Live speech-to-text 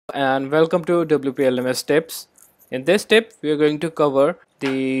And welcome to WPLMS tips. In this tip, we are going to cover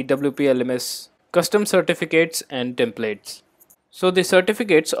the WPLMS custom certificates and templates. So the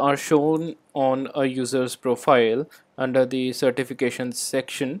certificates are shown on a user's profile under the certifications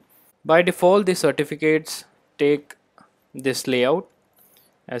section. By default, the certificates take this layout,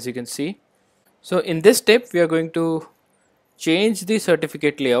 as you can see. So in this tip, we are going to change the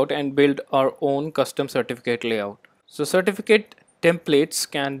certificate layout and build our own custom certificate layout. So certificate templates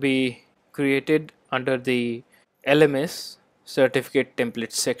can be created under the LMS certificate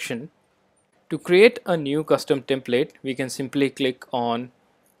templates section. To create a new custom template, we can simply click on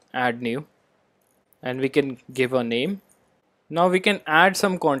add new and we can give a name. Now we can add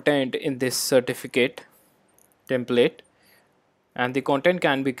some content in this certificate template, and the content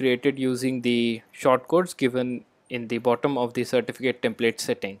can be created using the shortcodes given in the bottom of the certificate template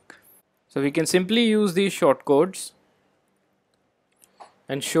setting. So we can simply use these shortcodes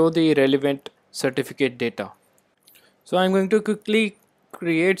and show the relevant certificate data. So I'm going to quickly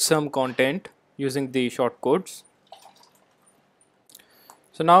create some content using the shortcodes.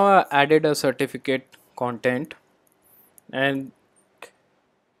 So now I added a certificate content, and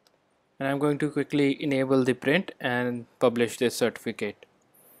I'm going to quickly enable the print and publish this certificate.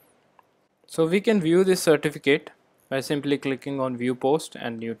 So we can view this certificate by simply clicking on view post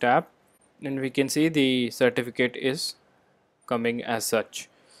and new tab, and we can see the certificate is coming as such.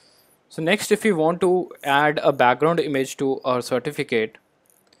 So next, if we want to add a background image to our certificate,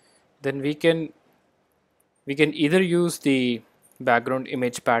 then we can either use the background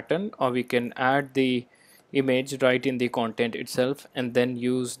image pattern, or we can add the image right in the content itself and then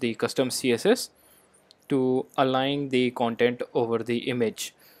use the custom CSS to align the content over the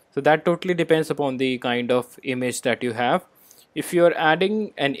image. So that totally depends upon the kind of image that you have. If you are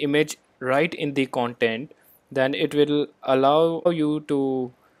adding an image right in the content, then it will allow you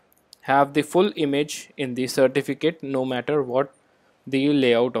to have the full image in the certificate no matter what the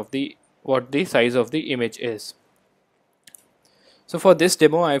layout of the size of the image is. So for this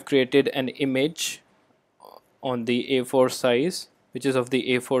demo, I have created an image on the A4 size, which is of the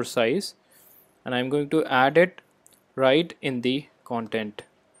A4 size, and I'm going to add it right in the content.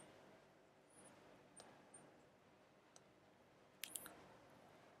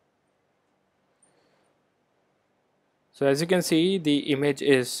 So as you can see, the image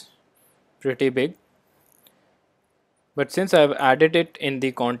is pretty big, but since I've added it in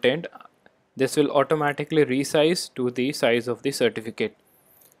the content, this will automatically resize to the size of the certificate.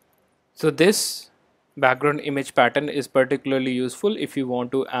 So this background image pattern is particularly useful if you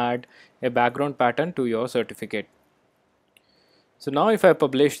want to add a background pattern to your certificate. So now if I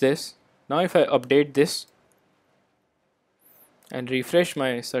publish this, now if I update this and refresh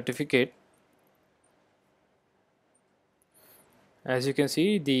my certificate, as you can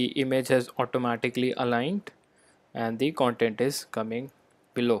see, the image has automatically aligned and the content is coming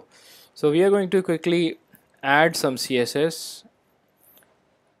below. So we are going to quickly add some CSS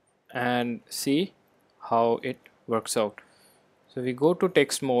and see how it works out. So we go to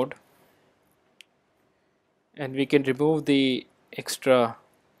text mode and we can remove the extra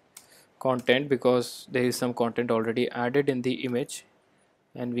content because there is some content already added in the image,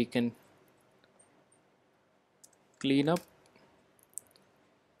 and we can clean up.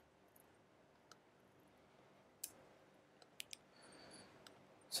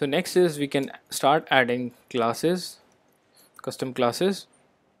 So next is we can start adding classes, custom classes.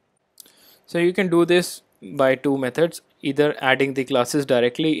 So you can do this by two methods, either adding the classes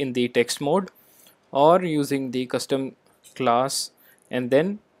directly in the text mode or using the custom class and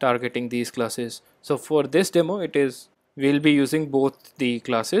then targeting these classes. So for this demo, we'll be using both the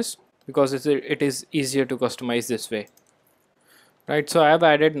classes because it is easier to customize this way. Right, so I have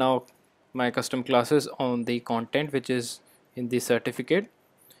added now my custom classes on the content which is in the certificate,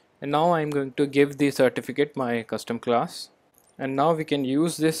 and now I'm going to give the certificate my custom class, and now we can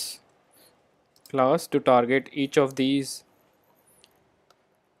use this class to target each of these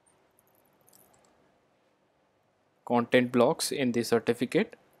content blocks in the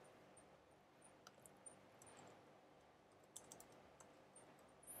certificate.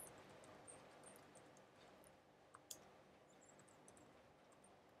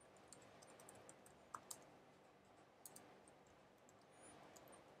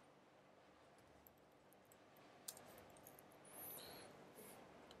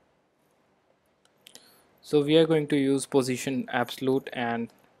 So we are going to use position absolute and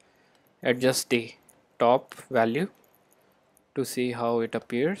adjust the top value to see how it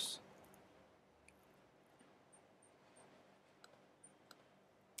appears.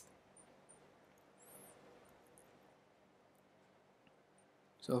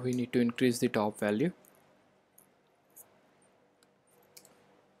 So we need to increase the top value.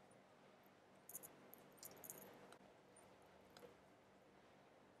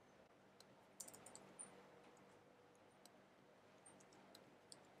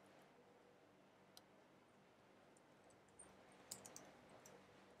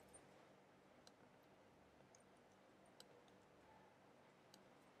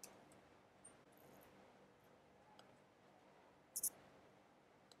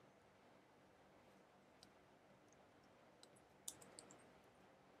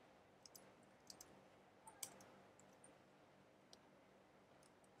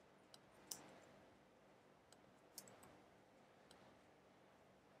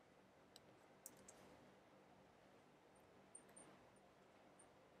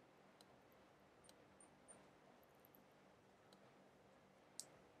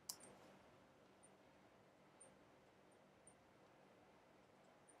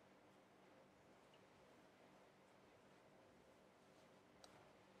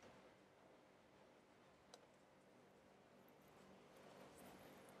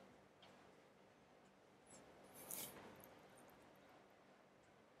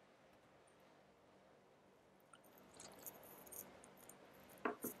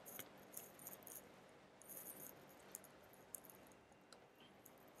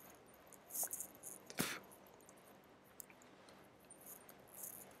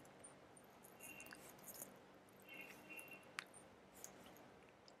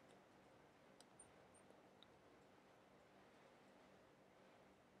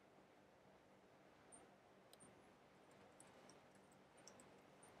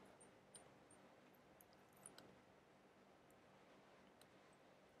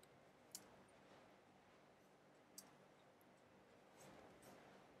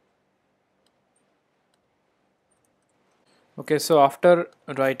 Okay, so after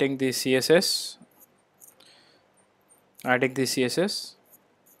writing the CSS, adding the CSS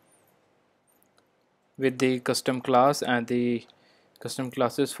with the custom class and the custom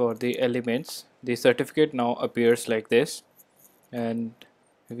classes for the elements, the certificate now appears like this. And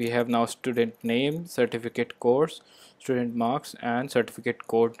we have now student name, certificate course, student marks, and certificate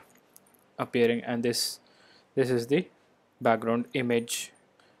code appearing. And this is the background image,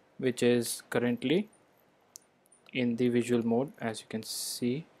 which is currently in the visual mode, as you can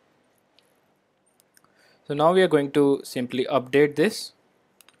see. So now we are going to simply update this.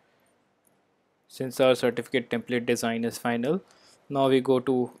 Since our certificate template design is final, now we go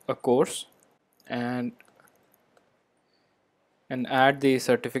to a course and add the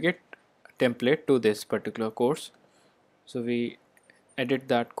certificate template to this particular course. So we edit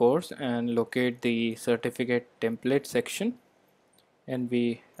that course and locate the certificate template section, and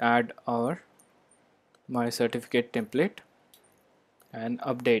we add our my certificate template and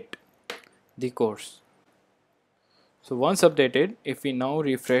update the course. So once updated, if we now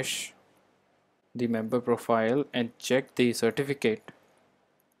refresh the member profile and check the certificate,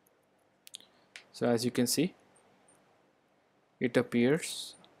 so as you can see, it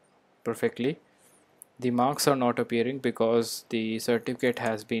appears perfectly. The marks are not appearing because the certificate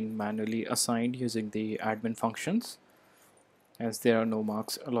has been manually assigned using the admin functions, as there are no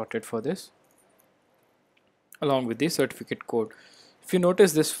marks allotted for this, along with the certificate code. If you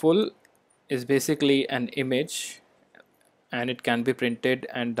notice, this full is basically an image and it can be printed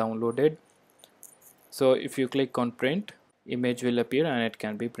and downloaded. So if you click on print, image will appear and it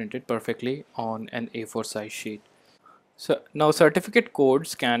can be printed perfectly on an A4 size sheet. So now certificate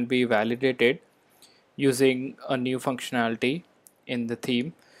codes can be validated using a new functionality in the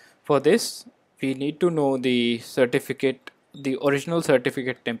theme. For this, we need to know the original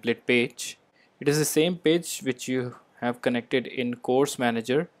certificate template page. It is the same page which you have connected in Course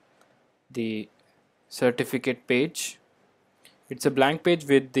Manager, the certificate page. It's a blank page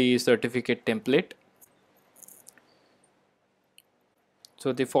with the certificate template.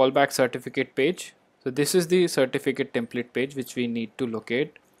 So the fallback certificate page. So this is the certificate template page which we need to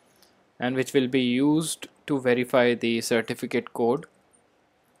locate and which will be used to verify the certificate code.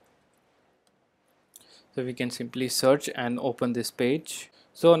 So we can simply search and open this page.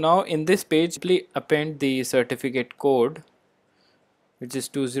 So now in this page, simply append the certificate code, which is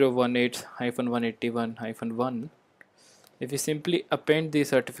 2018-181-1. If we simply append the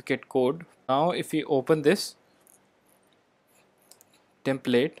certificate code, now if we open this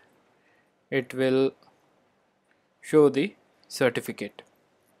template, it will show the certificate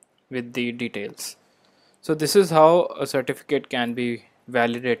with the details. So this is how a certificate can be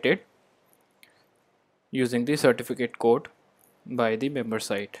validated using the certificate code by the member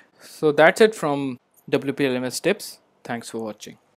site. So that's it from WPLMS tips. Thanks for watching.